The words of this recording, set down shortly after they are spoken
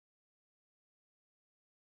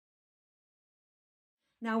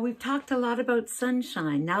Now, we've talked a lot about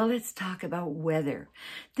sunshine. Now let's talk about weather.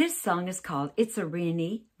 This song is called It's a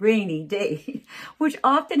Rainy, Rainy Day, which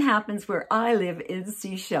often happens where I live in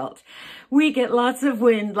Sechelt. We get lots of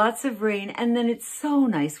wind, lots of rain, and then it's so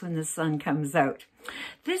nice when the sun comes out.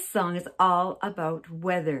 This song is all about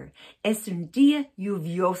weather. Es un día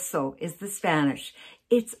lluvioso is the Spanish.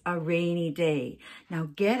 It's a rainy day. Now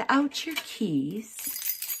get out your keys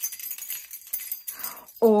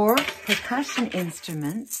or percussion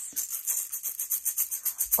instruments,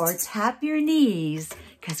 or tap your knees,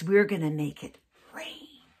 because we're going to make it rain.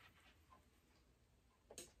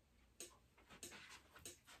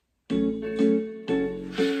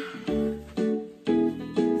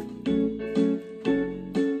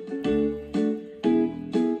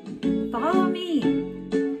 Follow me.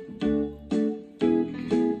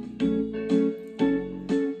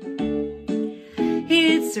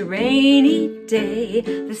 It's a rainy day,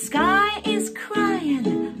 the sky is crying,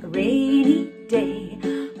 a rainy day,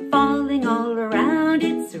 falling all around,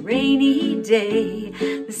 it's a rainy day.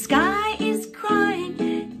 The sky is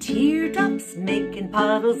crying, teardrops making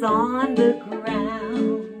puddles on the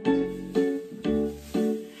ground.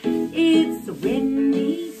 It's a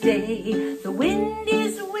windy day, the wind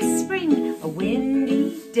is whispering, a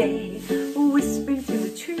windy day, whispering through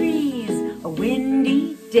the trees, a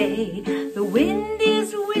windy day. The wind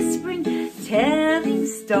is whispering, telling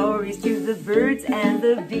stories to the birds and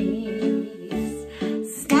the bees.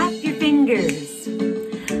 Snap your fingers.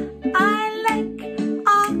 I like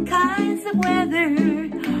all kinds of weather.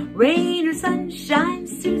 Rain or sunshine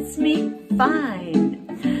suits me fine.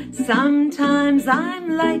 Sometimes I'm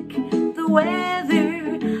like the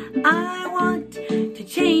weather. I want to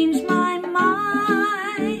change my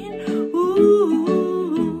mind.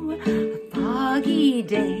 Ooh, a foggy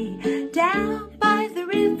day down by the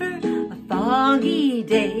river, a foggy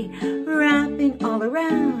day wrapping all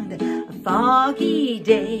around, a foggy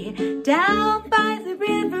day down by the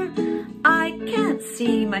river. I can't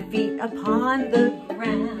see my feet upon the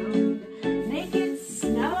ground. Make it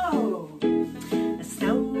snow, a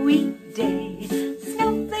snowy day,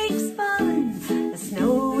 snowflakes falling, a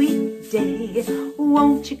snowy day.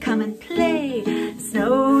 Won't you come and play? A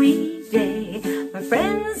snowy day. My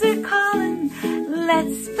friends are calling.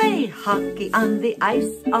 Let's play hockey on the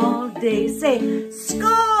ice all day. Say,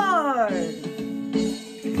 score!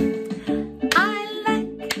 I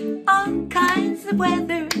like all kinds of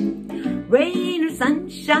weather. Rain or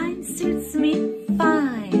sunshine suits me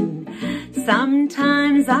fine.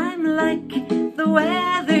 Sometimes I'm like the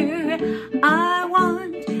weather. I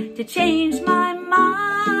want to change my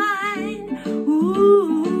mind.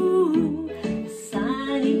 Ooh, a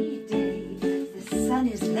sunny day. The sun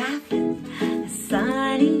is laughing. A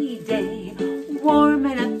sunny day,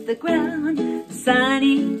 warming up the ground. A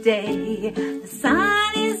sunny day. The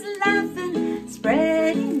sun is laughing,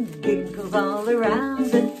 spreading giggles all around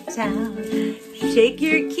the town. Shake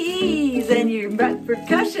your keys and your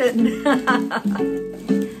percussion,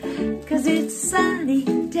 'cause it's sunny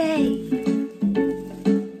day.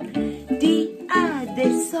 Dia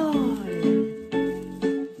de sol.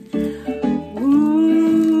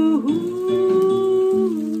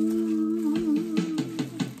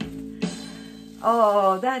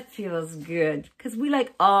 Oh, that feels good, because we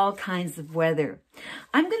like all kinds of weather.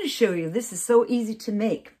 I'm going to show you, this is so easy to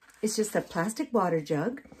make. It's just a plastic water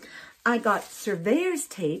jug. I got surveyor's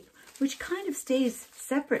tape, which kind of stays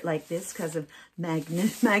separate like this because of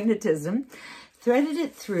magnetism. Threaded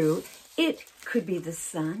it through. It could be the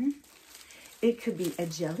sun. It could be a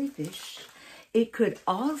jellyfish. It could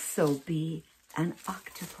also be an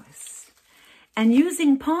octopus. And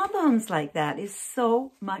using pom-poms like that is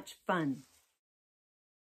so much fun.